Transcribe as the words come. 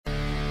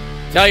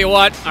Tell you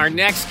what, our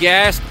next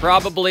guest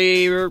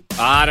probably,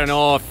 I don't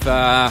know if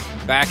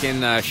back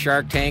in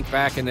Shark Tank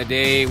back in the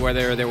day,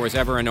 whether there was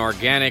ever an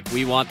organic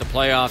 "We want the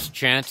playoffs"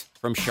 chant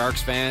from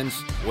Sharks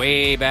fans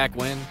way back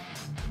when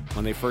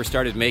they first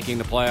started making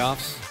the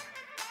playoffs.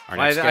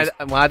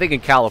 I think in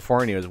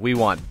California it was "We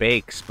want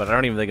bakes," but I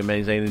don't even think it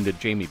means anything to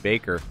Jamie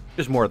Baker.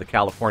 Just more of the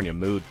California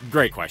mood.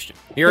 Great question.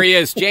 Here he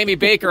is, Jamie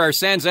Baker, our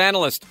Sens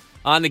analyst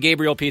on the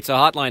Gabriel Pizza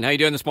Hotline. How you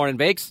doing this morning,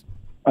 Bakes?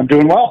 I'm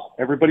doing well.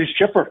 Everybody's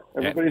chipper.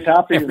 Everybody's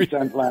happy in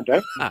Sens land,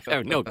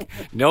 eh?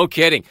 No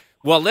kidding.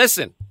 Well,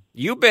 listen,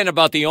 you've been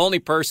about the only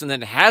person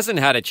that hasn't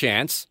had a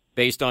chance,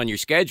 based on your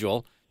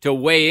schedule, to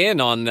weigh in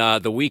on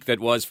the week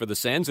that was for the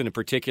Sens, and in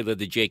particular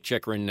the Jake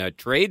Chychrun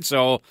trade.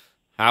 So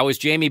how is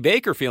Jamie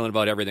Baker feeling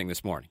about everything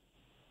this morning?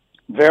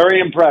 Very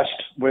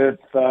impressed with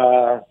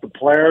the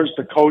players,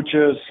 the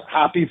coaches,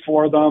 happy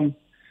for them,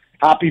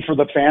 happy for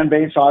the fan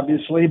base,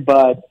 obviously.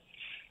 But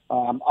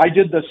I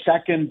did the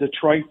second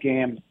Detroit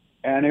game,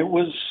 and it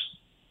was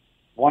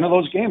one of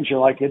those games. You're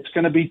like, it's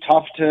going to be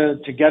tough to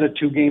get a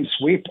 2-game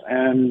sweep,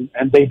 and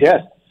they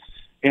did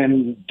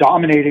in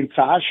dominating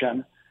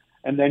fashion.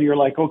 And then you're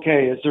like,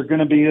 okay, is there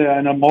going to be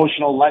an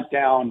emotional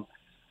letdown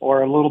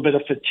or a little bit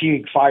of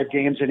fatigue 5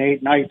 games in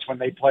 8 nights when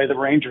they play the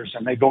Rangers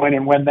and they go in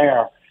and win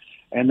there?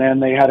 And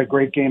then they had a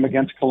great game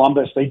against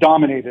Columbus. They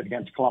dominated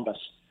against Columbus.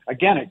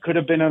 Again, it could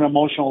have been an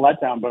emotional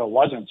letdown, but it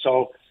wasn't.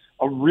 So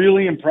a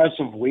really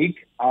impressive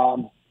week.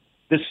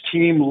 This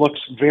team looks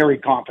very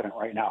confident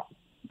right now.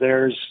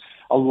 There's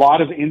a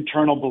lot of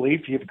internal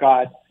belief.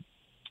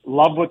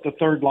 Love what the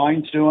third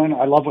line's doing.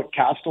 I love what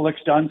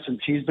Kastelik's done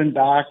since he's been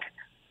back.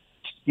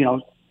 You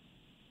know,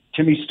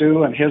 Timmy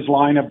Stu and his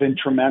line have been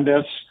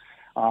tremendous.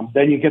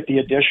 Then you get the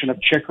addition of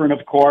Chychrun,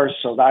 of course.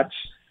 So that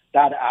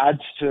adds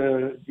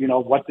to,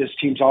 what this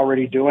team's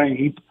already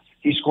doing.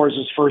 He scores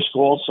his first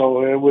goal.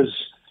 So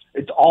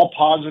it's all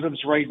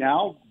positives right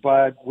now,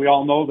 but we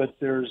all know that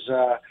there's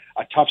a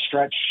tough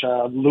stretch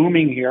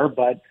looming here.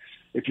 But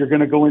if you're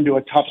going to go into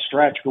a tough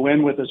stretch, go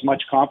in with as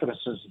much confidence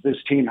as this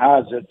team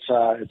has.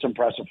 It's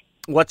impressive.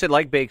 What's it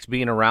like, Bakes,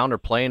 being around or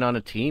playing on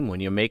a team when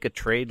you make a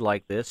trade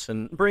like this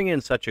and bring in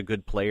such a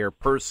good player,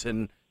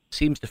 person,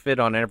 seems to fit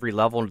on every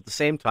level, and at the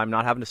same time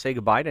not having to say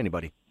goodbye to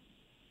anybody?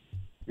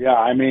 Yeah,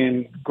 I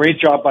mean, great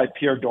job by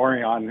Pierre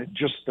Dorion.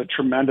 Just the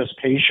tremendous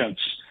patience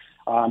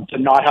to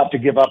not have to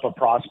give up a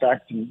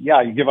prospect. And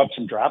yeah, you give up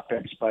some draft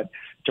picks, but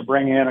to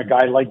bring in a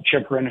guy like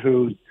Chychrun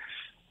who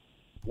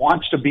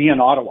wants to be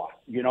in Ottawa,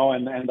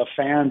 and the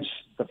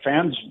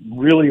fans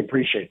really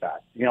appreciate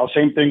that.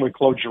 Same thing with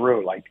Claude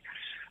Giroux.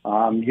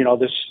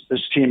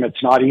 This team,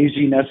 it's not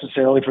easy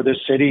necessarily for this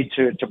city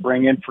to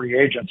bring in free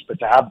agents, but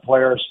to have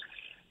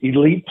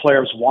elite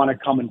players want to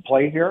come and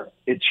play here,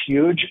 it's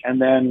huge.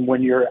 And then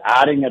when you're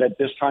adding it at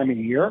this time of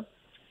year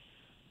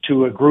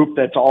to a group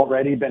that's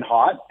already been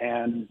hot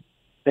and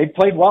they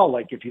played well.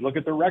 Like if you look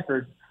at the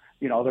record,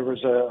 there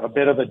was a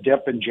bit of a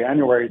dip in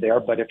January there,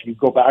 but if you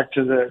go back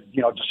to the,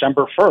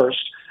 December 1st,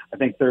 I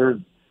think they're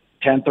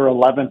 10th or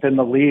 11th in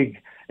the league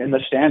in the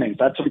standings.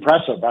 That's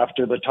impressive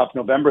after the tough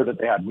November that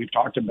they had. We've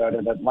talked about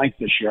it at length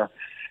this year,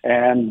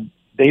 and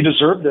they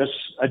deserve this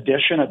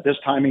addition at this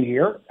time of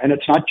year. And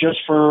it's not just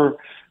for,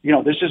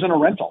 this isn't a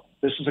rental.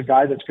 This is a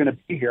guy that's going to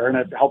be here, and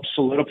it helps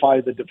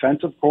solidify the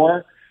defensive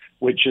core,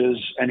 which is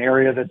an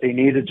area that they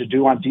needed to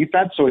do on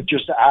defense. So it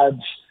just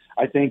adds,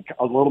 I think,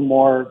 a little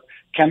more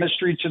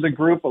chemistry to the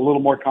group, a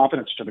little more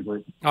confidence to the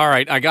group. All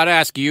right, I got to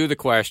ask you the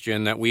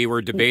question that we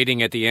were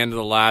debating at the end of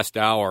the last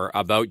hour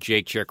about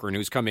Jake Chychrun,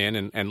 who's come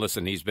in, and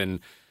listen, he's been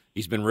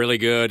really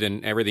good,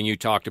 and everything you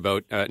talked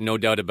about, no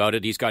doubt about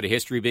it. He's got a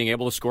history of being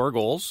able to score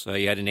goals.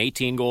 He had an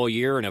 18-goal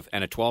year and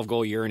a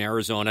 12-goal year in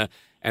Arizona,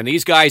 and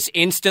these guys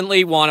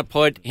instantly want to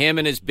put him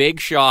and his big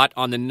shot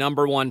on the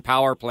number 1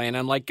 power play, and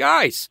I'm like,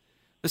 guys,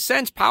 the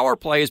Sens power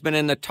play has been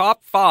in the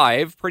top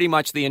 5 pretty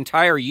much the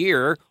entire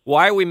year.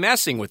 Why are we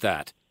messing with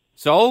that?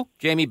 So,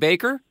 Jamie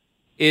Baker,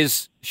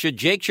 should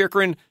Jake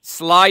Chychrun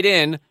slide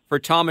in for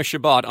Thomas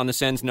Chabot on the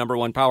Sens' number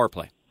 1 power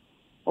play?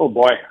 Oh,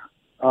 boy.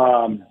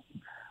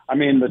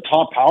 The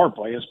top power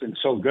play has been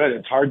so good.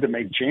 It's hard to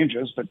make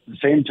changes, but at the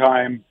same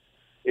time,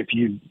 if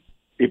you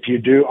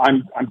do,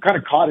 I'm kind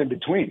of caught in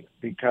between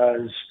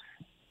because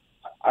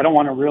I don't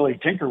want to really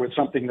tinker with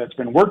something that's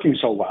been working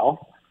so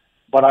well,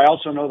 but I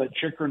also know that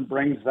Chychrun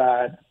brings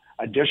that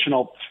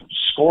additional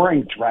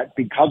scoring threat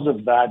because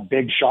of that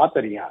big shot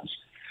that he has.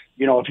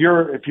 If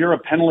you're a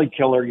penalty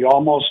killer,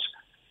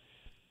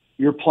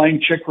 you're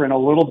playing Chychrun a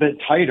little bit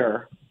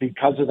tighter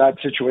because of that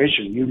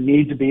situation. You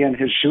need to be in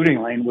his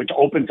shooting lane, which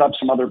opens up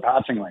some other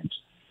passing lanes.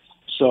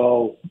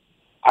 So,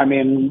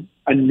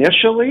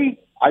 initially,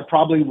 I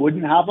probably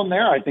wouldn't have him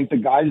there. I think the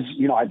guys,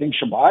 I think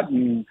Chabot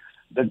and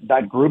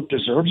that group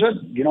deserves it.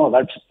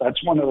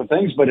 That's one of the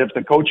things. But if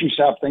the coaching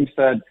staff thinks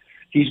that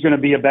he's going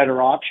to be a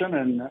better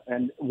option,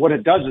 and what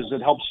it does is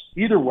it helps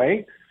either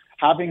way.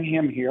 Having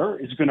him here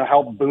is going to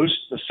help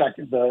boost the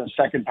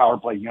second power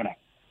play unit.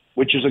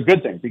 which is a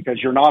good thing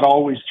because you're not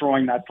always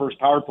throwing that first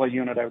power play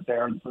unit out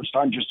there the first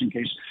time just in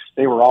case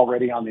they were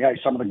already on the ice.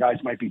 Some of the guys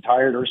might be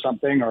tired or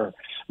something, or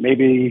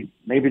maybe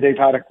they've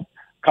had a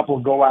couple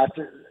of go at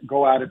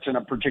it in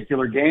a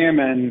particular game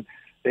and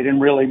they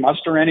didn't really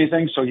muster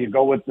anything, so you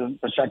go with the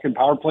second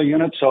power play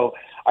unit. So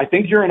I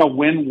think you're in a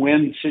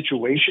win-win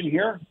situation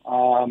here.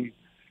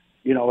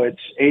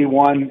 It's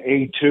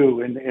A1,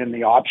 A2 in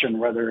the option,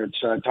 whether it's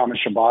Thomas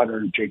Chabot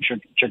or Jake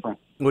Chychrun.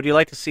 Would you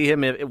like to see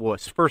him, if it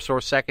was first or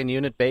second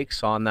unit,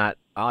 Bakes, on that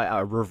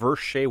reverse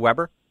Shea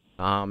Weber,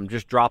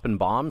 just dropping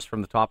bombs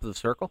from the top of the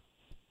circle?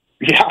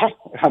 Yeah,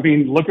 I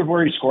mean, look at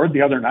where he scored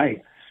the other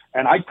night.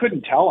 And I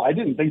couldn't tell. I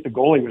didn't think the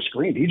goalie was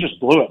screened. He just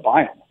blew it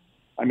by him.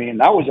 I mean,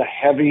 that was a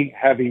heavy,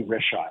 heavy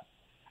wrist shot.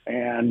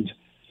 And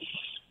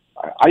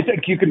I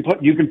think you can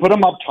put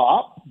him up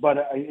top,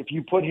 but if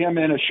you put him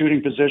in a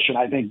shooting position,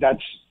 I think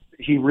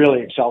he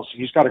really excels.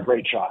 He's got a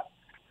great shot.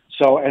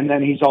 So, and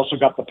then he's also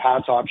got the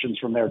pass options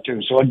from there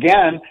too. So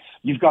again,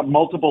 you've got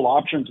multiple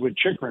options with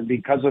Chychrun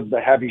because of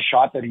the heavy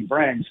shot that he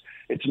brings.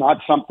 It's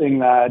not something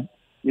that,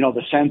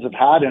 the Sens have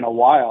had in a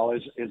while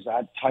is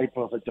that type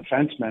of a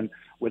defenseman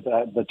with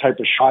the type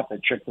of shot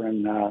that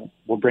Chychrun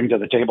will bring to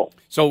the table.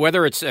 So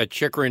whether it's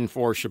Chychrun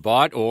for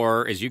Chabot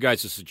or, as you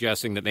guys are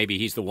suggesting, that maybe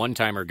he's the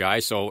one-timer guy.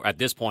 So at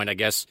this point, I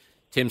guess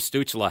Tim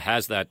Stützle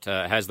has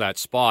that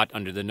spot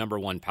under the number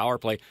one power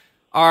play.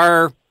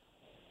 Are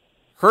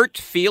hurt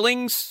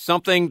feelings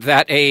something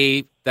that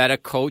a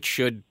coach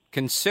should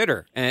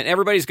consider? And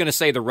everybody's going to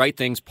say the right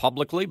things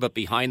publicly, but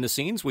behind the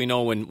scenes, we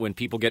know when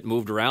people get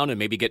moved around and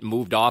maybe get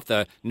moved off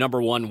the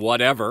number one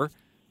whatever,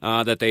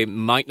 that they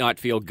might not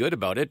feel good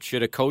about it.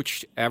 Should a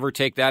coach ever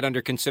take that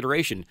under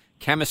consideration,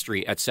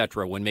 chemistry,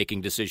 etc., when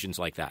making decisions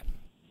like that?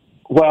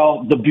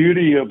 Well, the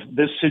beauty of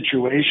this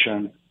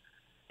situation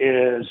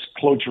is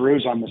Claude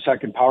Giroux's on the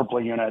second power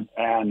play unit,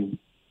 and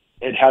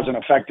it hasn't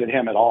affected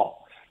him at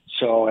all.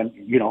 So, and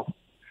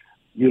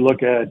you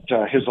look at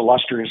his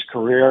illustrious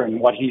career and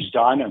what he's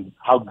done and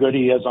how good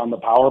he is on the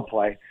power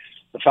play,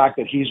 the fact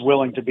that he's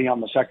willing to be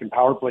on the second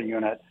power play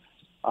unit,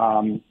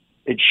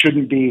 it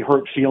shouldn't be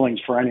hurt feelings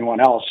for anyone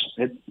else.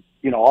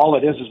 All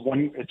it is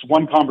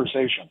one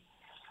conversation.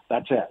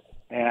 That's it.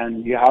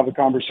 And you have a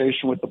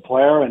conversation with the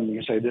player and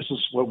you say, this is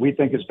what we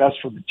think is best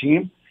for the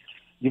team.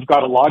 You've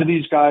got a lot of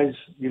these guys,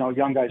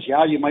 young guys.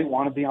 Yeah, you might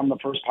want to be on the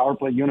first power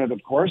play unit,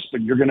 of course,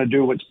 but you're going to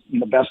do what's in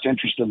the best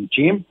interest of the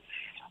team.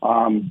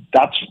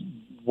 That's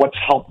what's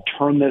helped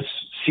turn this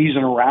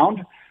season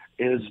around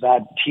is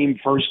that team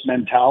first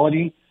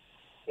mentality.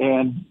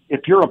 And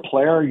if you're a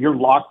player, you're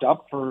locked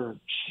up for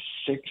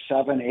 6,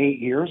 7, 8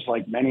 years,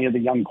 like many of the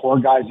young core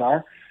guys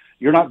are.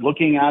 You're not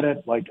looking at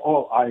it like,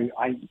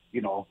 I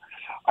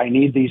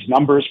need these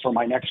numbers for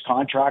my next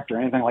contract or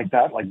anything like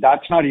that. Like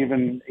that's not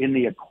even in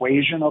the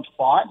equation of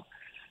thought.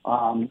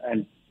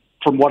 And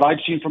from what I've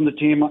seen from the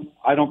team,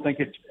 I don't think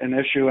it's an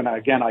issue. And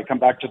again, I come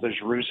back to the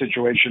Giroux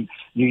situation.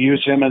 You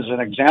use him as an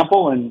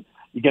example and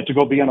you get to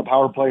go be on a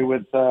power play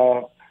with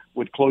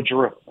Claude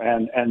Giroux.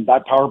 And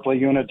that power play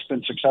unit's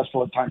been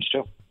successful at times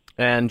too.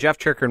 And Jeff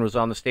Chychrun was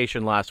on the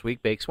station last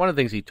week, Bakes. One of the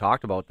things he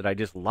talked about that I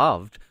just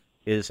loved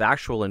is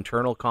actual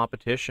internal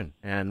competition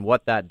and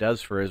what that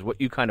does for is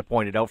what you kind of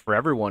pointed out for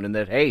everyone, and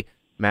that, hey,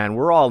 man,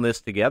 we're all in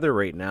this together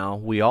right now.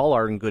 We all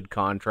are in good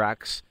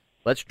contracts.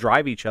 Let's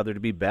drive each other to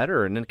be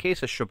better. And in the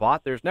case of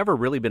Chabot, there's never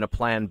really been a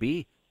plan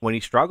B when he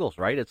struggles,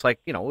 right? It's like,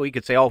 we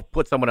could say,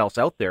 put someone else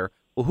out there.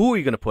 Well, who are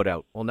you going to put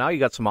out? Well, now you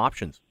got some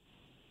options.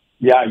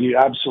 Yeah, you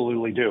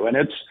absolutely do. And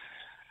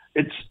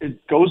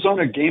it goes on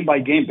a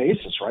game-by-game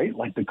basis, right?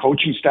 Like the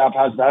coaching staff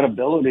has that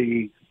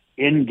ability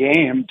in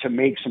game to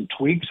make some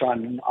tweaks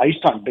on ice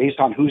time based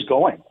on who's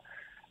going.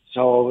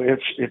 So if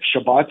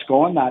Chabot's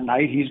going that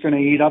night, he's going to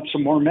eat up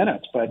some more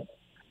minutes. But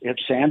if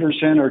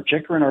Sanderson or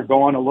Chychrun are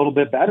going a little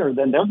bit better,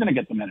 then they're going to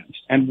get the minutes,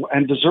 and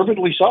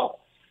deservedly so.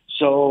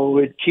 So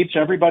it keeps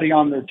everybody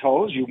on their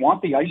toes. You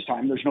want the ice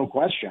time, there's no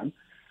question.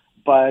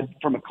 But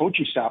from a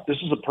coaching staff, this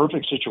is a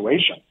perfect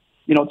situation.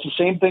 It's the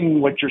same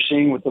thing what you're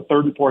seeing with the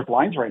third and fourth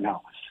lines right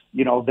now.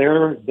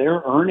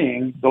 They're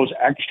earning those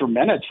extra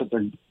minutes that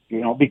they're,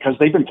 because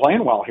they've been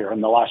playing well here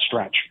in the last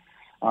stretch.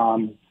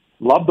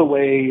 Love the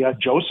way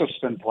Joseph's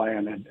been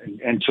playing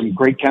and some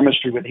great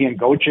chemistry with he and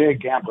Gauthier.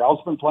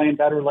 Gambrell's been playing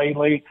better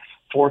lately.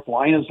 Fourth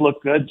line has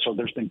looked good. So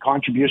there's been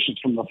contributions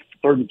from the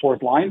third and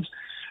fourth lines.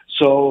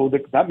 So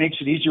that makes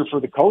it easier for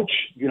the coach.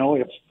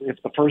 If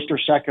the first or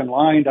second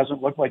line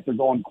doesn't look like they're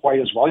going quite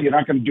as well, you're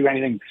not going to do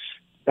anything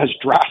as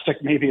drastic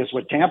maybe as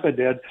what Tampa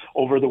did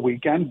over the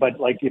weekend. But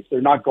like if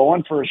they're not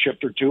going for a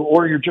shift or two,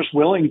 or you're just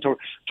willing to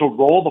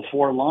roll the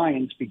four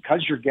lines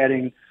because you're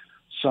getting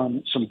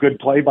some good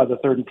play by the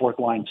third and fourth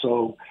line.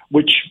 So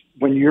which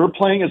when you're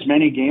playing as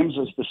many games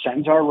as the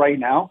Sens are right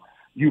now,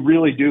 you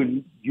really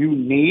do. You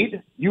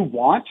need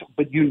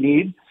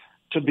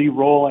to be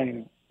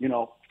rolling,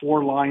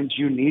 four lines.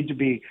 You need to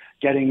be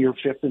getting your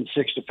fifth and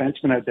sixth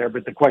defenseman out there.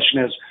 But the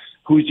question is,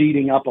 who's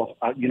eating up,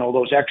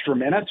 those extra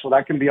minutes? Well,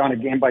 that can be on a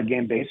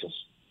game-by-game basis.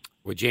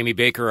 With Jamie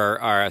Baker,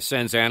 our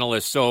Sens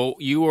analyst. So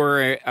you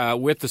were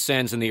with the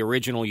Sens in the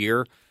original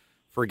year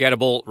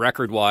forgettable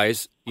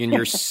record-wise. In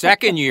your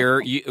second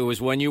year, it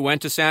was when you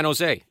went to San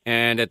Jose.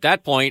 And at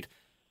that point,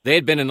 they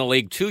had been in the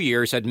league 2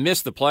 years, had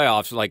missed the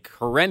playoffs like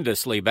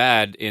horrendously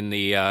bad in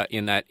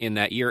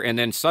that year. And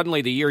then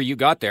suddenly the year you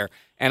got there,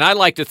 and I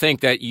like to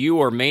think that you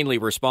were mainly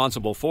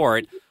responsible for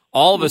it.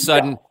 All of a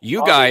sudden,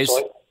 you guys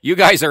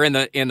are in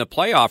the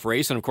playoff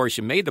race, and of course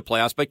you made the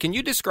playoffs. But can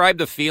you describe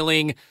the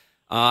feeling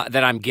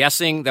that I'm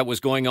guessing that was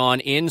going on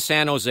in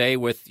San Jose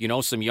with,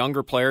 some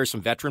younger players,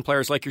 some veteran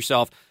players like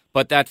yourself,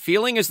 but that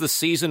feeling as the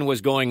season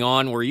was going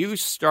on where you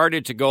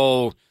started to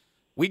go,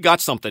 we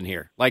got something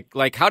here.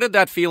 Like how did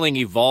that feeling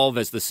evolve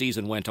as the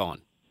season went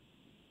on?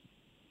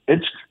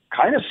 It's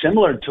kind of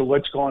similar to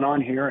what's going on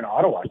here in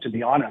Ottawa, to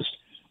be honest.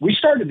 We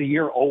started the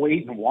year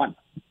 0-8-1.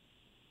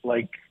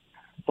 Like,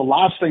 the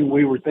last thing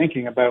we were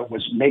thinking about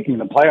was making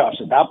the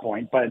playoffs at that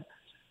point, but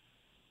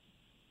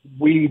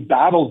we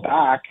battled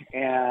back,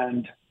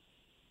 and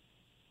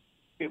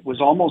it was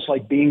almost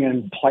like being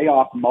in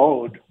playoff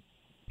mode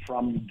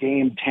from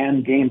game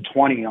 10, game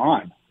 20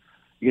 on.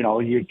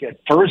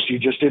 First you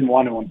just didn't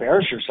want to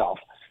embarrass yourself.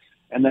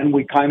 And then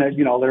we kind of,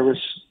 there was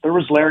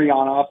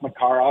Larionov,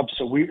 Makarov.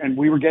 So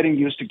we were getting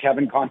used to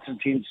Kevin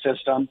Constantine's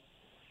system,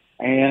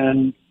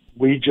 and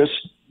we just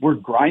were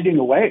grinding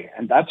away.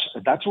 And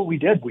that's what we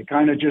did. We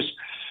kind of just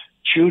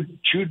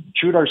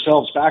chewed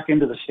ourselves back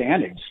into the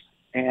standings.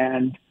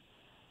 And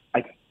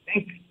I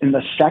think in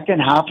the second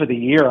half of the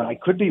year, and I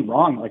could be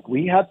wrong, like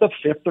we had the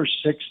fifth or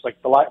sixth,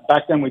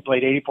 back then we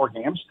played 84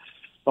 games.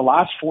 The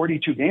last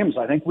 42 games,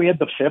 I think we had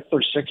the fifth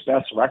or sixth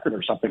best record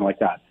or something like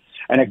that.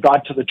 And it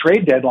got to the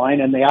trade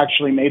deadline, and they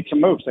actually made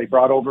some moves. They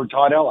brought over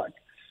Todd Ellick.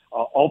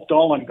 Ulf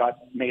Dolan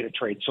made a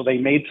trade. So they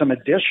made some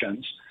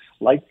additions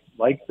like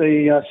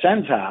the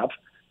Sens have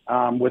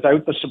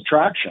without the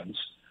subtractions,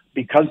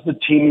 because the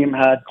team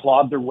had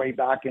clawed their way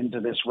back into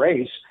this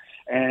race.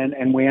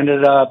 And we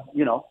ended up,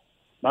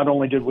 not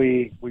only did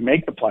we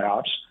make the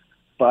playoffs,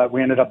 but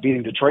we ended up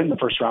beating Detroit in the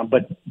first round.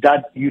 But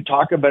that, you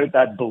talk about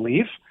that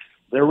belief,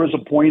 there was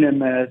a point in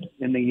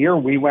the year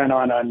we went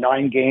on a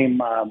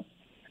 9-game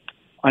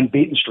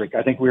unbeaten streak.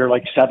 I think we were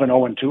like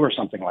 7-0-2 or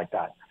something like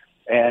that.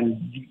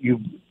 And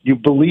you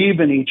believe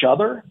in each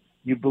other.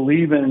 You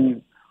believe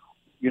in,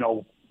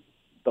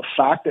 the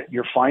fact that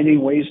you're finding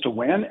ways to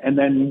win. And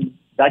then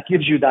that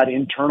gives you that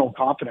internal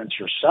confidence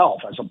yourself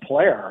as a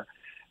player.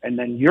 And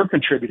then you're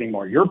contributing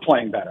more. You're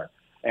playing better.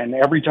 And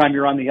every time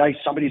you're on the ice,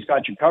 somebody's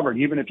got you covered.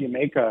 Even if you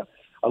make a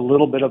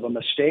little bit of a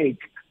mistake,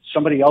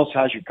 somebody else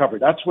has you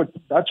covered. That's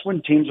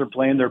when teams are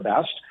playing their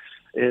best,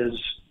 is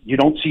you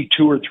don't see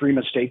 2 or 3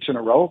 mistakes in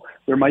a row.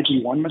 There might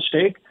be one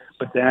mistake,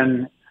 but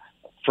then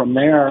from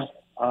there,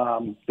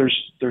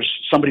 there's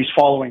somebody's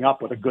following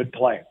up with a good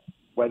play,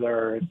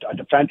 whether a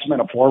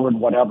defenseman, a forward,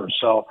 whatever.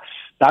 So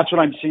that's what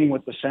I'm seeing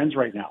with the Sens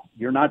right now.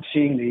 You're not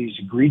seeing these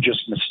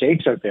egregious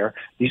mistakes out there.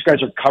 These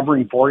guys are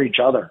covering for each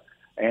other,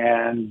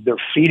 and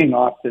they're feeding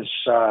off this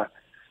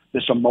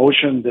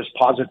emotion, this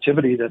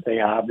positivity that they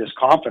have, this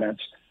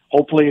confidence.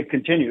 Hopefully it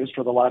continues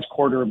for the last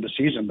quarter of the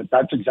season, but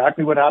that's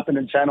exactly what happened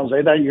in San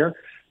Jose that year,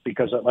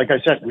 because like I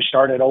said, we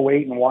started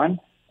 0-8-1.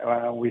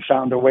 We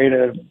found a way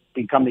to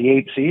become the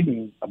 8th seed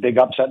and a big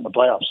upset in the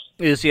playoffs.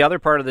 Is the other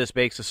part of this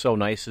makes it so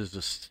nice is the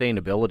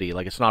sustainability.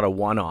 Like, it's not a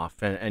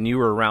one-off, and you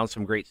were around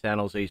some great San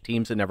Jose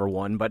teams that never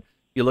won, but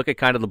you look at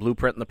kind of the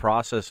blueprint and the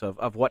process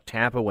of what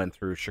Tampa went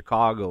through,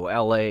 Chicago,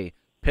 L.A.,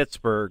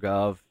 Pittsburgh,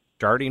 of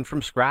starting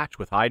from scratch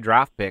with high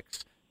draft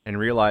picks and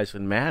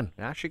realizing, man,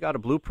 I actually got a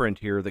blueprint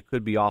here that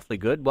could be awfully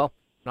good. Well,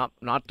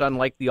 not done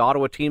like the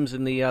Ottawa teams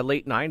in the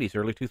late 90s,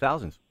 early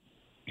 2000s.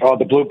 Oh,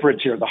 the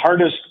blueprint's here. The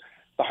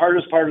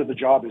hardest part of the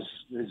job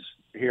is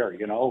here,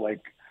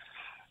 like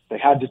they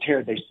had to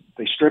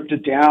they stripped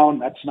it down.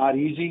 That's not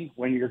easy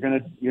when you're going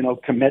to,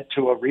 commit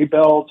to a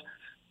rebuild.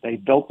 They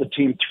built the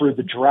team through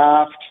the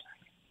draft.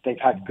 They've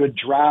had good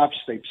drafts.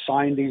 They've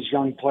signed these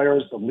young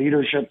players, the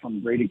leadership from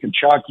Brady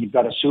Tkachuk. You've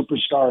got a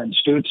superstar in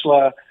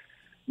Stützle.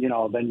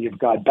 Then you've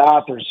got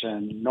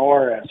Batherson,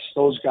 Norris,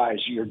 those guys.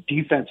 Your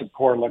defensive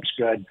core looks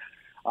good.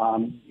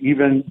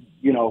 Even,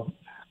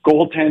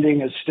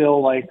 goaltending is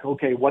still like,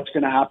 okay, what's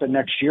going to happen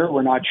next year?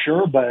 We're not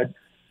sure, but,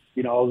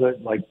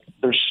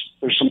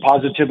 there's some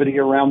positivity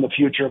around the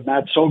future of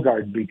Matt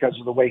Sogard because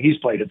of the way he's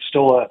played. It's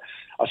still a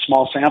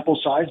small sample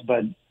size,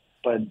 but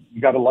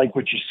you got to like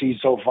what you see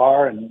so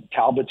far, and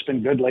Talbot's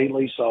been good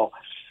lately. So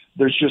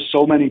there's just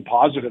so many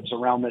positives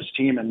around this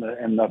team and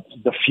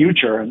the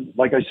future. And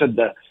like I said,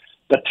 the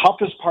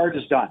toughest part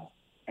is done.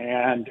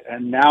 And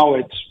now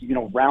it's,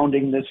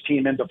 rounding this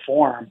team into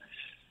form.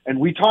 And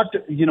we talked,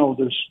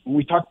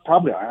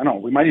 probably, I don't know,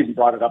 we might even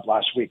brought it up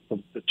last week.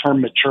 The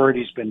term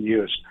maturity's been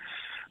used.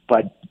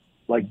 But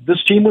like,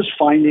 this team was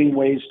finding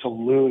ways to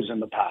lose in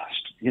the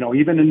past.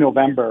 Even in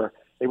November,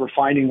 they were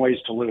finding ways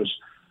to lose.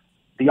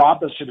 The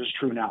opposite is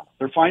true now.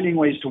 They're finding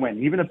ways to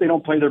win, even if they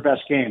don't play their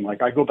best game.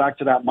 Like, I go back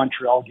to that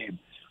Montreal game.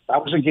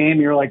 That was a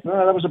game you're like,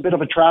 oh, that was a bit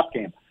of a trap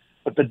game.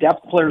 But the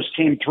depth players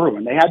came through,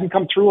 and they hadn't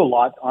come through a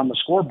lot on the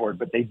scoreboard,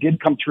 but they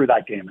did come through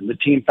that game, and the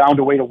team found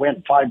a way to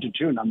win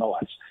 5-2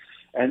 nonetheless.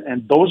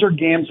 And those are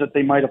games that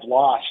they might have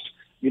lost,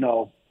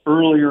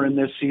 earlier in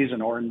this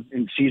season or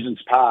in seasons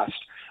past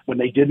when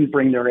they didn't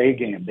bring their A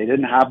game. They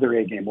didn't have their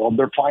A game. Well,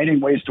 they're finding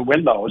ways to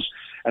win those,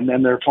 and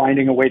then they're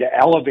finding a way to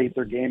elevate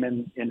their game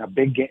in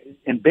big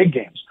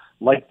games,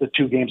 like the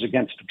 2 games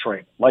against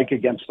Detroit, like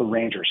against the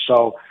Rangers.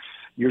 So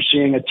you're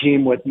seeing a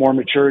team with more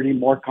maturity,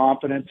 more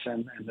confidence,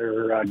 and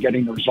they're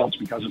getting the results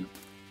because of it.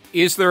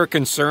 Is there a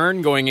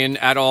concern going in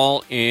at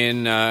all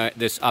in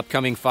this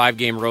upcoming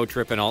 5-game road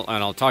trip? And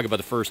I'll talk about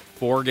the first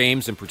 4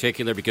 games in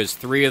particular, because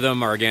 3 of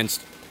them are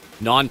against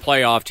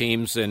non-playoff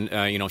teams, and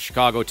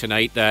Chicago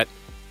tonight. That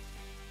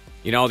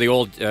the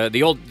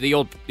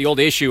old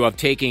issue of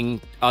taking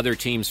other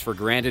teams for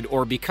granted,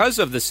 or because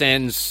of the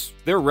Sens,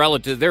 they're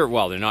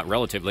not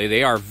relatively.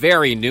 They are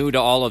very new to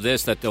all of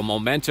this. That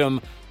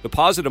the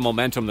positive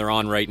momentum they're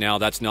on right now,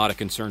 that's not a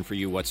concern for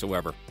you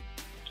whatsoever.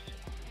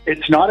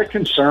 It's not a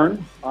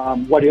concern.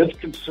 What is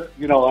concern?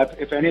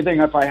 If anything,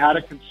 if I had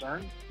a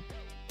concern,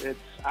 it's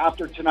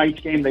after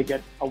tonight's game, they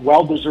get a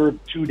well-deserved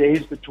 2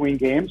 days between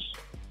games.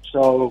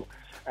 So,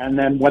 and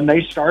then when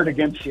they start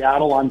against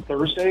Seattle on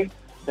Thursday,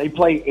 they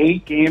play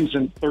 8 games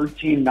in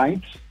 13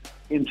 nights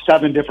in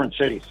 7 different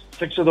cities.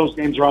 6 of those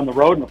games are on the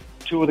road, and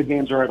 2 of the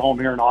games are at home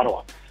here in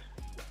Ottawa.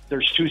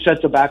 There's 2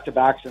 sets of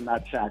back-to-backs in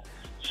that set.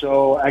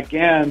 So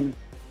again,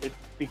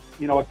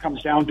 it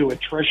comes down to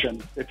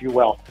attrition, if you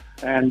will.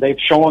 And they've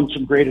shown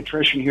some great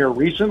attrition here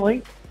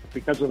recently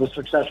because of the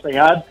success they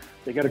had.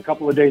 They get a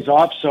couple of days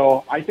off,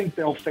 so I think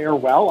they'll fare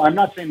well. I'm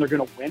not saying they're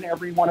going to win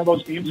every one of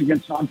those games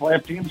against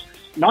non-playoff teams.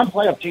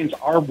 Non-playoff teams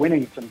are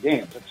winning some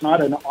games. It's not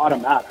an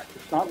automatic.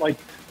 It's not like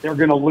they're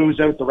going to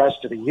lose out the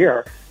rest of the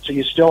year. So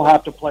you still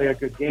have to play a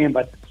good game,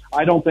 but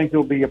I don't think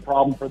there'll be a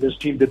problem for this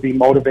team to be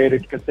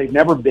motivated because they've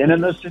never been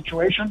in this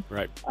situation.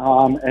 Right.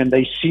 And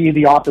they see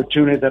the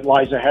opportunity that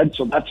lies ahead.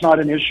 So that's not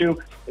an issue.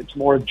 It's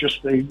more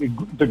just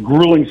the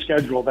grueling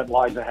schedule that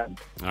lies ahead.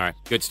 All right.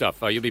 Good stuff.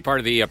 You'll be part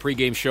of the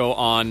pregame show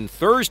on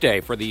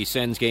Thursday for the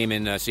Sens game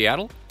in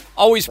Seattle.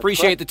 Always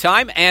appreciate the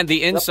time and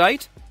the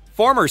insight. Yep.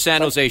 Former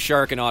San Jose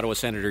Shark and Ottawa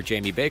Senator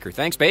Jamie Baker.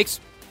 Thanks,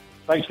 Bakes.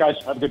 Thanks, guys.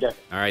 Have a good day.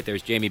 All right,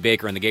 there's Jamie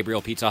Baker on the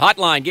Gabriel Pizza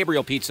Hotline.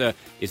 Gabriel Pizza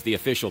is the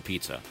official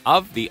pizza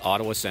of the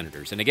Ottawa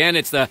Senators. And again,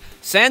 it's the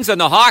Sens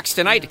and the Hawks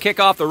tonight to kick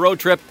off the road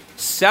trip.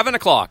 7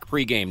 o'clock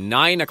pregame.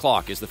 9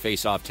 o'clock is the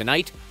face-off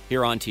tonight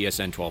here on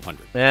TSN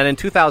 1200. And in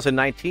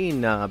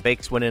 2019,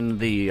 Bakes went in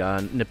the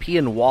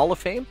Nepean Wall of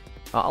Fame,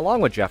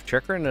 along with Jeff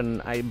Chychrun.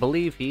 And I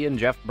believe he and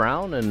Jeff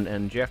Brown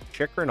and Jeff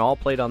Chychrun all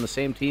played on the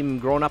same team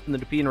growing up in the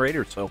Nepean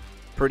Raiders. So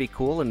pretty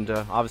cool, and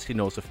obviously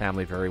knows the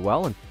family very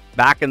well. And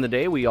back in the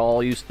day, we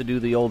all used to do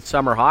the old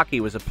summer hockey.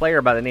 It was a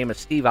player by the name of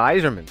Steve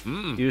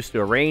Yzerman. He used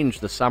to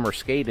arrange the summer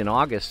skate in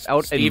August.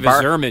 Steve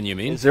Yzerman, you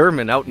mean?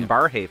 Yzerman out in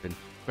Barhaven.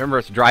 Remember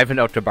us driving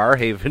out to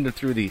Barhaven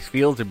through these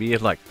fields and being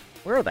like,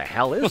 where the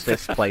hell is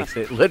this place?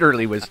 It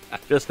literally was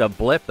just a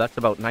blip. That's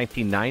about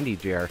 1990,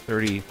 JR,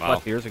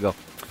 30-plus years ago.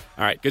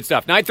 All right, good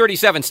stuff.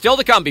 9:37, still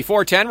to come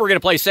before 10. We're going to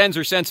play Sens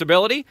or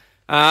Sensibility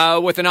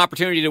with an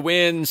opportunity to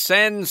win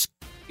Sens.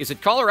 Is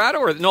it Colorado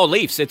or no,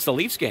 Leafs? It's the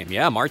Leafs game.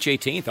 Yeah, March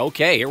 18th.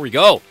 Okay, here we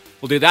go.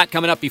 We'll do that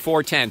coming up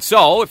before 10.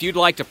 So if you'd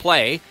like to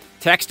play,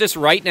 text us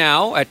right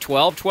now at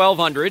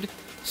 1200.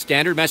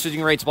 Standard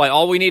messaging rates apply.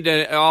 All we need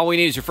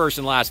is your first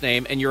and last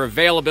name and your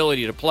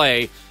availability to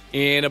play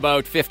in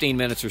about 15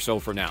 minutes or so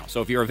from now.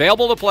 So if you're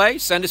available to play,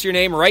 send us your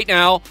name right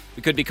now.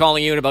 We could be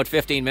calling you in about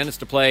 15 minutes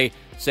to play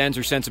Sens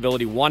or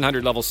Sensibility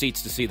 100 level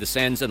seats to see the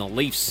Sens and the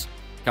Leafs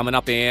coming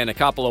up in a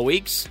couple of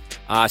weeks.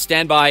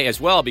 Stand by as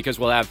well because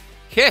we'll have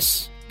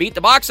Kiss Beat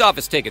the Box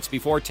Office tickets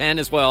before 10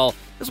 as well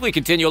as we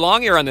continue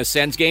along here on this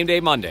Sens Game Day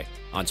Monday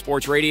on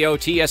Sports Radio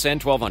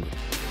TSN 1200.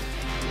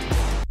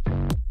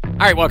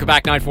 All right, welcome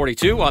back,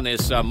 9:42 on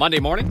this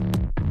Monday morning.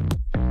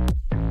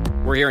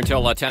 We're here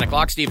until 10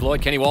 o'clock. Steve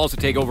Lloyd, Kenny Walls to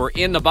take over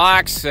in the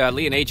box.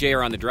 Lee and AJ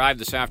are on the drive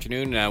this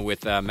afternoon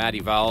with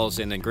Matty Vowles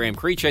and then Graham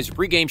Creech has a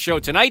pregame show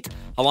tonight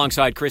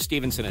alongside Chris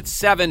Stevenson at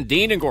 7.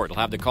 Dean and Gord will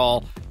have the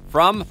call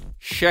from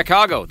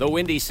Chicago, the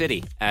Windy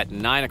City, at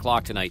 9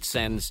 o'clock tonight.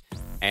 Sens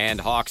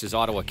and Hawks as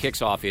Ottawa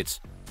kicks off its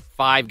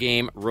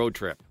 5-game road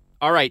trip.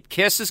 All right,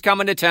 Kiss is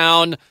coming to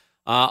town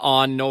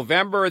on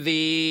November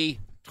the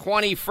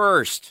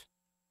 21st.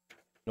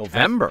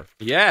 November?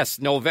 Yes,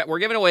 we're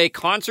giving away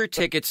concert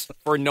tickets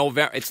for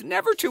November. It's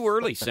never too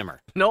early,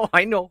 Simmer. No,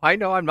 I know.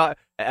 I'm not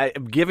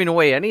giving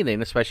away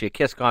anything, especially a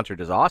Kiss concert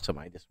is awesome.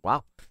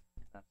 Wow.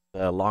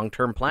 That's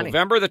long-term planning.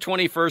 November the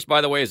 21st, by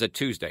the way, is a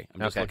Tuesday.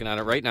 I'm just looking at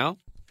it right now.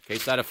 In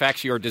case that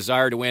affects your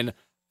desire to win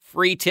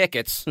free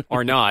tickets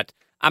or not.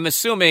 I'm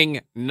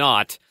assuming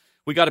not.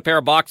 We got a pair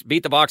of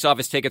Beat the Box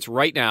Office tickets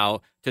right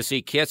now to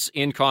see Kiss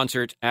in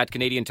concert at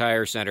Canadian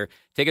Tire Center.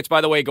 Tickets,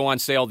 by the way, go on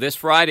sale this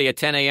Friday at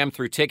 10 a.m.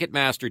 through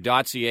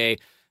Ticketmaster.ca.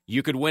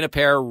 You could win a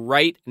pair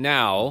right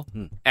now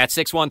at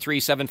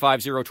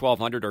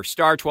 613-750-1200 or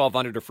star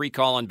 1200 or free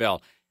call on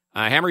Bell.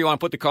 Hammer, you want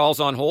to put the calls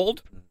on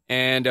hold?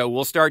 And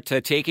we'll start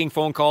taking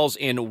phone calls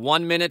in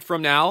 1 minute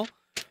from now.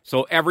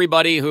 So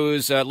everybody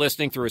who's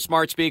listening through a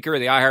smart speaker,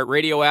 the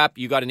iHeartRadio app,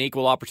 you got an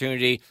equal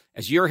opportunity.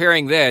 As you're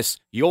hearing this,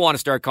 you'll want to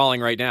start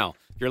calling right now.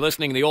 If you're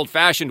listening the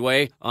old-fashioned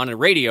way on a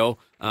radio,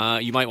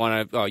 you might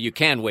want to. You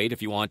can wait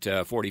if you want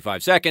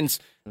 45 seconds.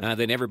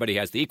 Then everybody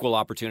has the equal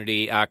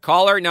opportunity.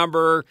 Caller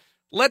number.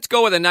 Let's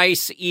go with a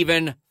nice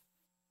even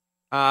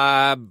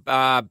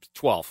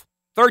 12.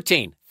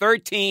 13.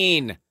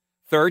 13.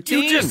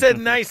 13. You just said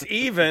nice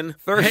even,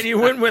 and you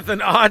went with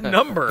an odd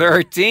number.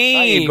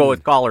 13. You go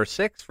with caller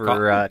 6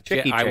 for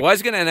Chicky. I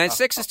was going to, and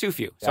 6 is too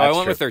few, so I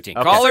went with 13.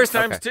 Okay. Caller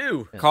times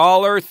 2.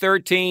 Caller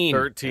 13.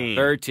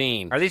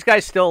 13. Are these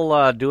guys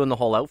still doing the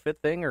whole outfit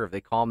thing, or have they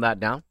calmed that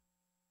down?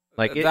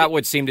 Like that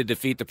would seem to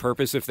defeat the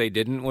purpose if they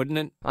didn't, wouldn't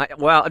it?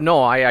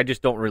 I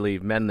just don't really.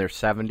 Men in their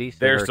 70s.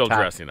 They're still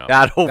dressing up.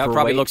 That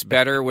probably looks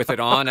better with it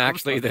on,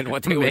 actually, than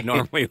what they would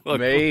normally look.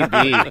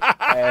 Maybe.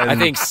 I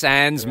think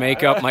sans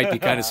makeup might be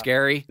kind of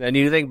scary. And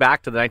you think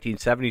back to the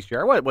 1970s,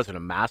 Jared. I wasn't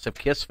a massive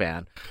Kiss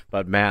fan,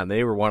 but man,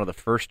 they were one of the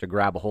first to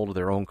grab a hold of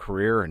their own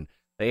career, and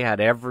they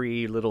had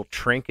every little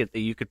trinket that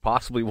you could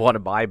possibly want to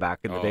buy back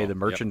in the day, the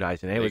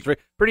merchandising. Yep. It was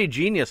pretty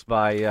genius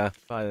by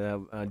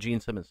Gene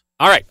Simmons.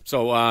 All right,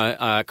 so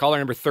caller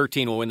number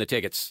 13 will win the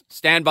tickets.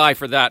 Stand by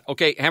for that.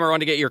 Okay, Hammer, I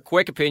want to get your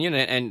quick opinion,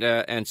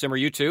 and Simmer,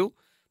 you too.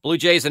 Blue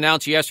Jays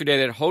announced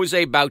yesterday that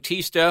Jose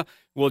Bautista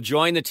will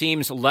join the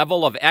team's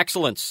level of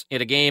excellence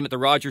in a game at the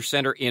Rogers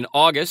Center in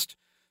August.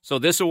 So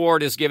this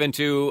award is given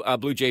to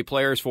Blue Jay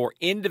players for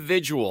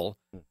individual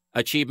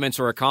achievements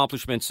or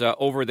accomplishments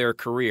over their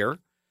career.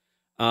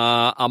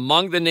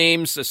 Among the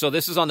names, so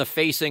this is on the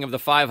facing of the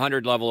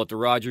 500 level at the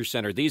Rogers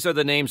Center. These are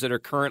the names that are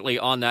currently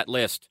on that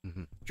list.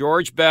 Mm-hmm.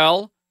 George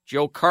Bell,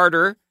 Joe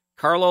Carter,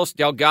 Carlos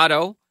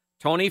Delgado,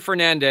 Tony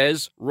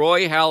Fernandez,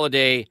 Roy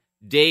Halladay,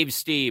 Dave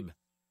Stieb.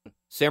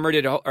 Hammer,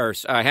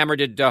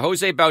 did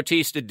Jose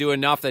Bautista do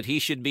enough that he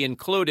should be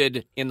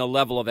included in the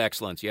level of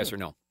excellence, yes or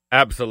no?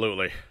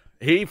 Absolutely.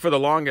 He, for the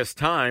longest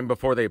time,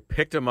 before they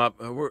picked him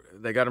up,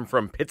 they got him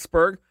from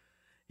Pittsburgh.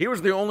 He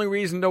was the only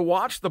reason to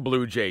watch the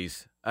Blue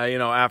Jays.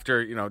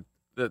 After,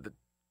 the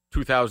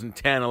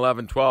 2010,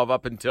 11, 12,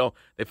 up until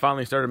they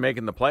finally started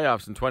making the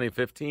playoffs in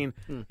 2015,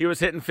 he was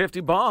hitting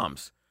 50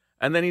 bombs.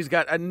 And then he's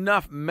got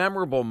enough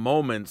memorable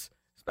moments,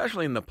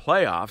 especially in the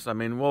playoffs. I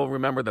mean, we'll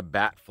remember the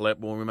bat flip.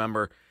 We'll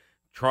remember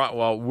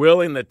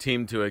willing the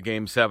team to a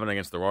Game 7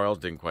 against the Royals.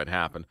 Didn't quite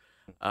happen.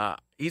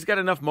 He's got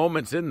enough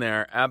moments in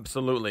there.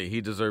 Absolutely,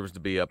 he deserves to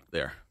be up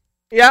there.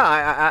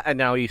 Yeah, I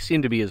now he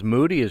seemed to be as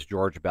moody as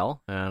George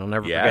Bell, and I'll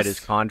never forget his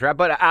contract.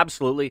 But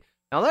absolutely.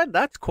 Now,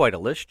 that's quite a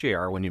list,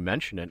 JR, when you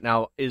mention it.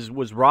 Now,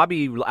 was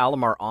Robbie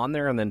Alomar on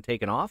there and then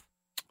taken off?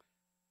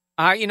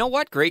 You know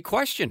what? Great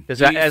question.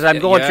 As I'm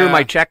going through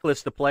my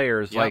checklist of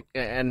players,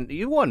 and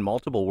you won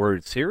multiple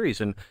World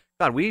Series, and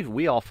God,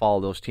 we all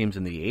follow those teams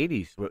in the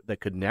 80s that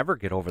could never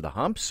get over the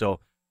hump, so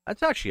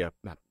that's actually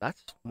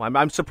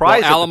I'm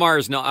surprised. Well, Alomar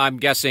is not. I'm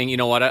guessing. You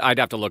know what? I'd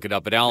have to look it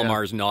up, but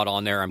Alomar is not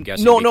on there. I'm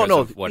guessing. No.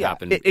 Of what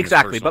happened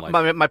exactly? In his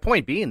but my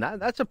point being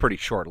that's a pretty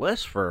short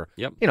list for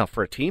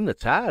for a team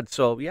that's had.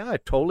 So I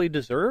totally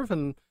deserve,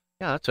 and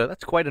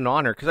that's quite an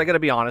honor. Because I got to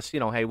be honest.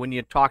 Hey, when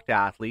you talk to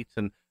athletes,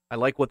 and I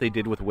like what they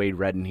did with Wade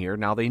Redden here.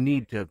 Now they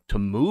need to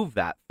move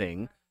that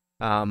thing,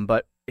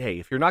 but hey,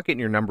 if you're not getting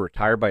your number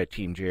retired by a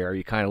team, JR,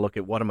 you kind of look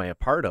at what am I a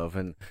part of,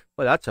 and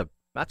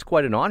that's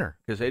quite an honor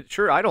because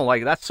I don't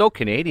like it. That's so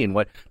Canadian.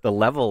 What the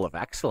level of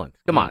excellence?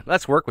 Come on,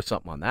 let's work with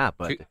something on that.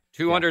 But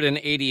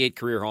 288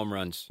 career home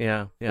runs.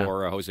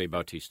 For Jose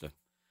Bautista.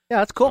 Yeah,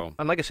 that's cool. So,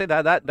 and like I say,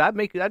 that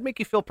make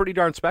you feel pretty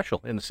darn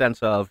special in the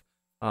sense of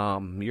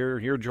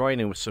you're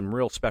joining with some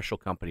real special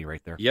company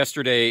right there.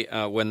 Yesterday,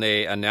 when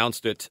they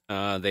announced it,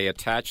 they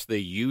attached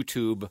the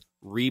YouTube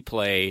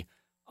replay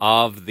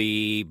of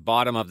the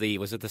bottom of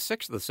was it the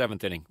 6th or the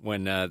 7th inning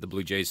when the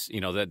Blue Jays,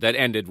 that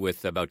ended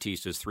with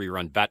Bautista's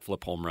 3-run bat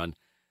flip home run.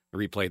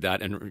 Replayed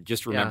that and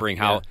just remembering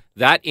how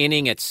that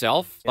inning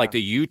itself, like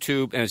the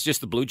YouTube, and it's just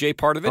the Blue Jay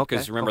part of it,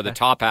 because remember the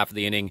top half of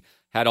the inning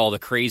had all the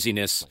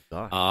craziness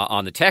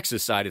on the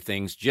Texas side of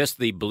things. Just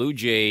the Blue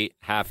Jay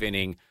half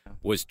inning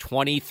was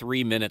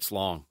 23 minutes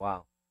long.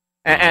 Wow.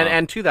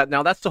 And to that,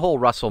 now that's the whole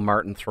Russell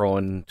Martin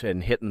throwing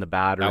and hitting the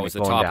batter. That was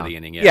the top of the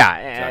inning,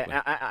 exactly.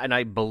 And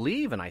I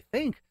believe, and I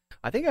think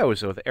I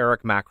was with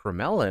Eric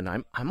Macramella, and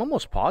I'm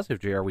almost positive,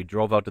 JR, we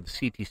drove out to the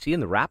CTC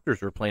and the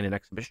Raptors were playing an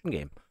exhibition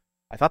game.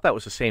 I thought that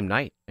was the same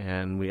night,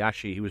 and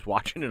he was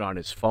watching it on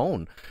his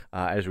phone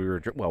as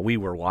we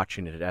were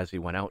watching it as he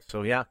went out.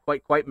 So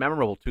quite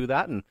memorable to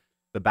that, and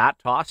the bat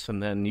toss,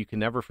 and then you can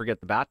never forget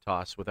the bat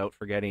toss without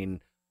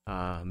forgetting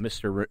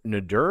Mr.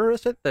 Nadur,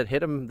 is it, that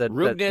hit him?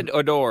 Rougned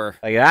Odor.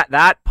 Like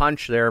that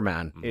punch there,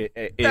 man.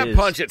 That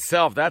punch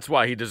itself, that's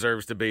why he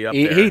deserves to be up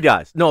there. He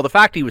does. No, the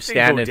fact he was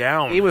standing.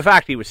 Down. The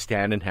fact he was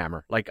standing,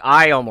 Hammer. Like,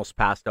 I almost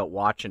passed out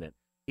watching it.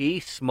 He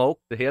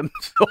smoked him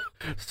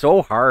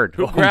so hard.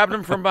 Who grabbed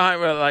him from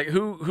behind? Like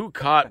who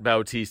caught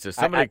Bautista?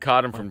 Somebody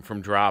caught him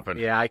from dropping.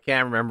 Yeah, I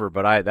can't remember,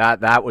 but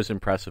that was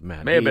impressive,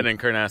 man. May have been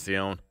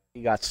Encarnacion.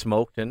 He got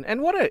smoked, and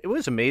it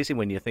was amazing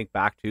when you think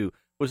back to,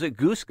 was it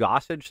Goose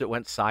Gossage that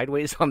went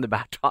sideways on the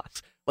bat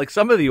toss? Like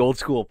some of the old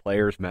school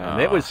players, man.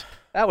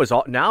 That was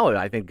all. Now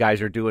I think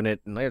guys are doing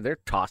it, and they're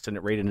tossing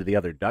it right into the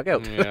other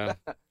dugout. Yeah.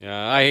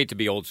 I hate to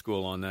be old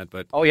school on that,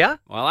 but Oh yeah.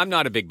 well, I'm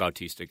not a big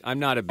Bautista. I'm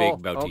not a big Oh,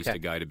 Bautista okay.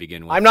 guy to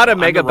begin with. I'm not a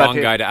mega the wrong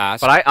Bautista guy to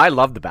ask. But I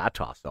love the bat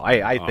toss, though.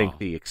 I think Oh.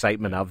 the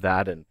excitement of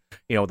that, and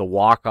the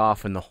walk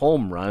off and the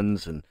home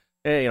runs, and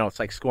it's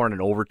like scoring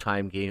an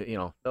overtime game.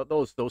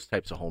 Those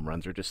types of home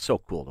runs are just so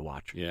cool to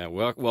watch. Yeah,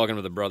 welcome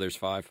to the Brothers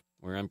 5,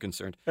 where I'm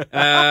concerned. What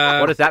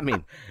does that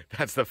mean?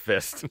 That's the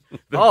fist.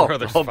 The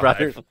Brothers oh, Five.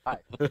 brothers.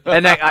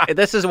 And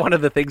this is one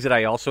of the things that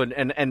I also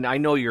and I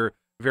know you're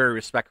very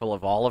respectful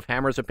of all of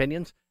Hammer's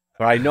opinions,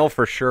 but I know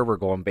for sure we're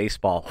going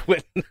baseball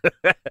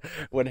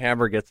when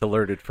Hammer gets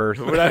alerted first.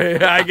 When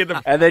I get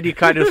the And then you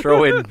kind of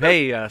throw in,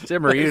 hey,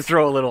 Simmer, you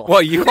throw a little.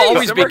 Well, you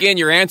always Simmer. begin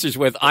your answers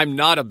with, "I'm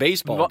not a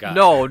baseball guy."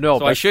 No, So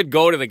I but should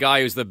go to the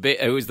guy who's the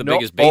biggest no,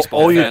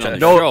 baseball you, fan on the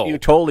no, show. you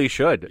totally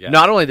should. Yeah.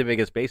 Not only the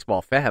biggest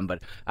baseball fan,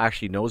 but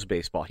actually knows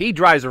baseball. He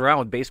drives around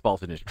with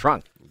baseballs in his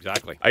trunk.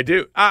 Exactly. I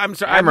do. I'm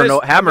sorry.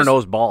 Hammer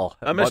knows ball.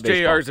 I missed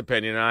baseball. JR's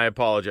opinion, and I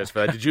apologize for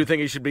that. Did you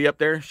think he should be up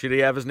there? Should he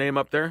have his name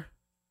up there?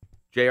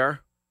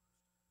 JR?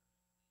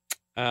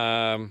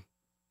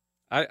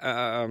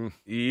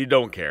 You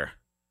don't care.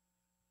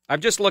 I'm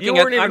just You looking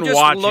weren't at. I'm even just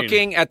watching.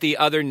 looking at the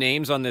other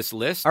names on this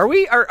list. Are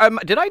we?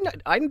 Did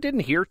I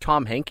didn't hear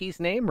Tom Henke's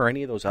name or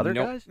any of those other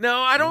Nope. guys. No,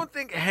 I don't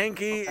think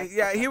Henke.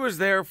 Yeah, he was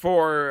there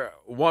for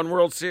one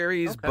World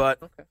Series, but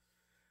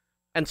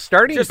And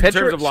starting Just in pitcher,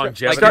 terms of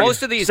longevity. Like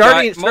most of these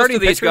starting guys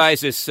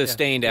pitchers- is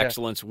sustained Yeah.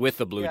 excellence with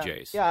the Blue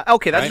Jays. Yeah,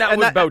 okay, that's and that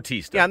was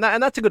Bautista. Yeah,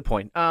 and that's a good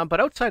point. But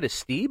outside of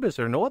Steve, is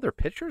there no other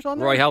pitchers on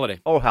there? Roy Halladay.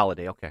 Oh,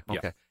 Halladay. Okay, Yeah.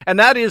 okay. And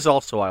that is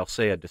also, I'll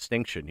say, a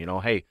distinction.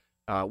 Hey,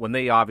 when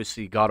they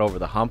obviously got over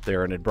the hump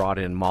there and had brought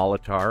in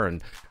Molitor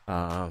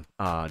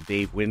and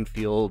Dave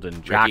Winfield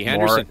and Jack Ricky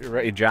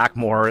Henderson. Jack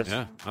Morris.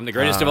 Yeah, I'm the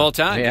greatest of all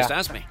time. yeah. Just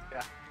ask me.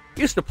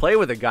 Used to play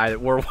with a guy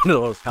that wore one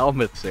of those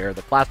helmets there,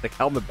 the plastic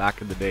helmet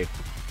back in the day.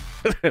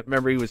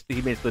 Remember,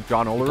 he made the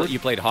John Olerud? You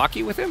played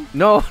hockey with him?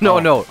 No.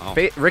 Oh.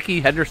 Ricky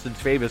Henderson's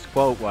famous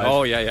quote was,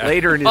 Oh, yeah.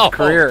 later in his Oh,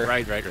 career,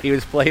 right. he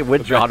was playing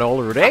with John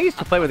Olerud. Hey, he used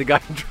to play with a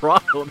guy in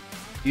Toronto.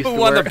 Used Who to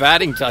won wear- the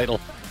batting title?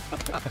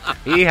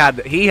 He had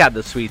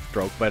the sweet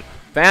stroke, but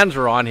fans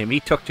were on him. He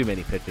took too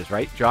many pitches,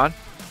 right, John?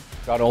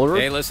 John Olerud?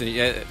 Hey, listen,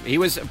 he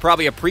was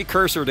probably a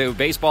precursor to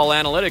baseball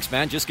analytics,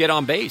 man. Just get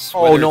on base.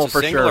 Oh, Whether no, it's a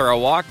for single sure. or a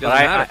walk, But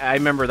doesn't matter. I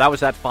remember that was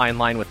that fine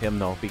line with him,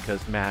 though,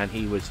 because, man,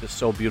 he was just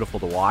so beautiful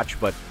to watch.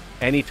 But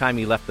anytime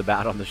he left the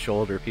bat on the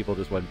shoulder, people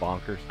just went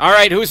bonkers. All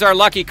right, who's our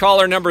lucky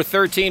caller? Number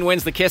 13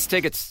 wins the KISS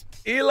tickets.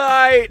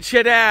 Eli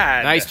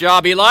Chedad. Nice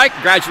job, Eli.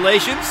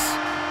 Congratulations.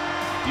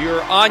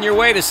 You're on your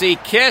way to see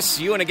KISS.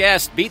 You and a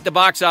guest beat the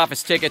box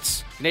office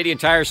tickets. Canadian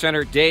Tire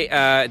Center. Date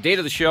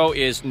of the show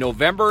is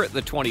November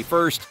the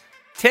 21st.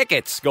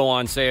 Tickets go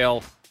on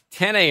sale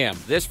 10 a.m.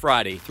 this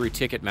Friday through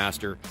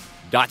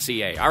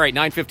Ticketmaster.ca. All right,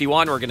 9:51.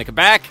 We're going to come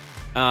back.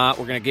 We're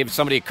going to give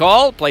somebody a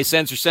call, play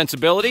Sense or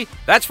Sensibility.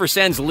 That's for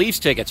Sens Leafs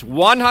tickets.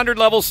 100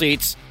 level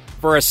seats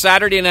for a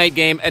Saturday night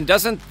game. And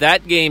doesn't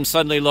that game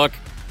suddenly look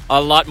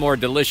a lot more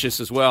delicious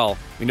as well?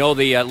 We know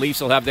the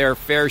Leafs will have their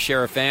fair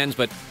share of fans,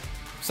 but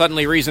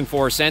suddenly reason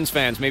for Sens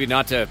fans maybe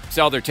not to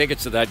sell their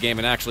tickets to that game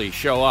and actually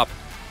show up.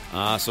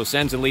 So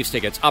Sens and Leafs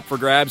tickets up for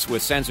grabs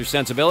with Sense or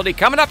Sensibility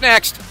coming up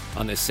next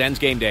on this Sens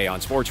Game Day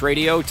on Sports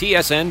Radio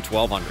TSN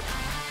 1200.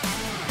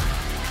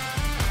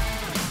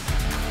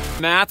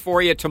 Math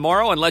for you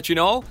tomorrow and let you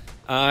know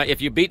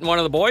if you've beaten one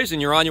of the boys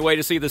and you're on your way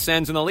to see the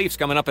Sens and the Leafs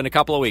coming up in a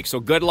couple of weeks. So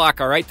good luck,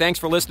 all right? Thanks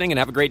for listening and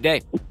have a great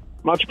day.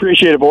 Much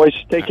appreciated, boys.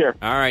 Take care.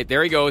 All right,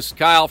 there he goes.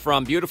 Kyle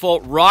from beautiful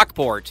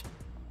Rockport,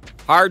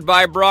 hard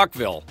by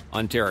Brockville,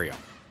 Ontario.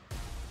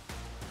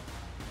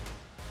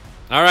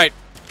 All right,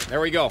 there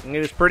we go. And he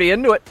was pretty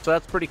into it, so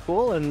that's pretty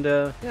cool. And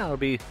it'll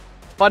be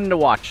fun to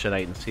watch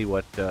tonight and see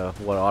what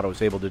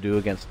Ottawa's able to do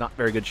against not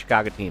very good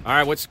Chicago team. All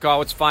right, what's the call?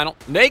 What's the final?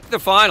 Make the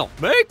final.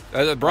 Make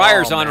the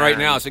Briar's Oh, on right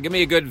man. now, so give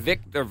me a good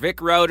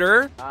Vic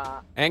Router.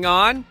 Hang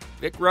on,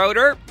 Vic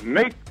Router.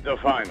 Make the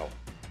final.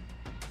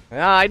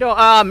 I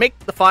don't make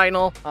the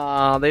final.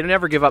 They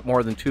never give up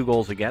more than 2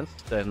 goals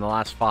against in the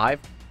last 5.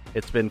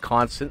 It's been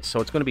constant, so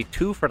it's going to be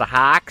 2 for the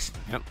Hawks.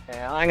 Yep.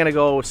 And I'm going to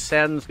go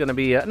Sens going to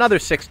be another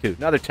 6-2,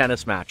 another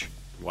tennis match.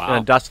 Wow.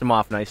 Going to dust them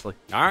off nicely.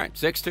 All right,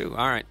 6-2.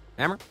 All right,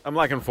 Hammer. I'm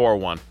liking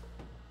 4-1.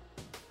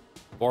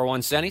 4-1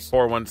 Sennies.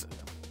 4-1.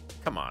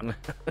 Come on.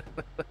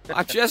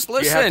 I'm just You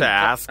have listening. to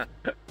ask.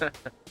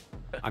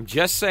 I'm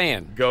just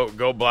saying. Go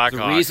Blackhawks.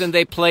 The reason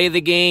they play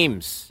the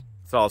games.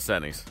 It's all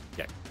Sennies.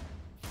 Okay.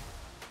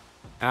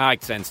 I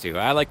like Sens too.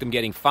 I like them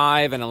getting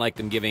 5, and I like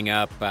them giving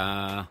up.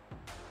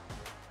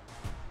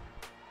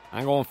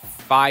 I'm going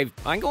 5.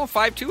 I'm going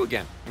 5-2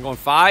 again. I'm going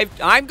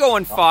 5. I'm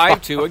going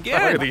 5-2 Look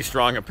again. at these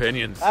strong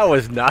opinions. That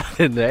was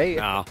nothing, eh?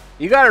 No.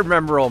 You got to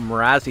remember old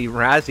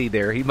Mrazzi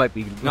there. He might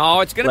be.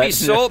 No, it's going to be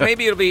so.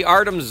 Maybe it'll be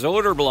Artem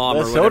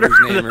Zoderblom or whatever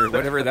his name, or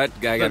whatever that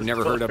guy I've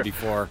never heard of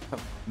before.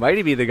 Might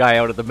he be the guy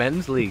out of the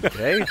men's league,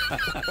 eh?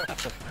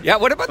 Yeah.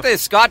 What about the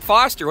Scott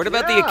Foster? What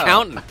about the Yeah.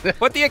 accountant?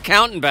 Put the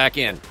accountant back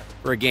in.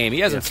 for a game. He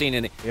hasn't seen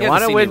any. You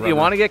want to win. You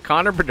want to get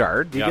Connor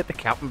Bedard. You get the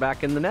captain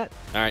back in the net.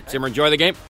 All right, Simmer, enjoy the game.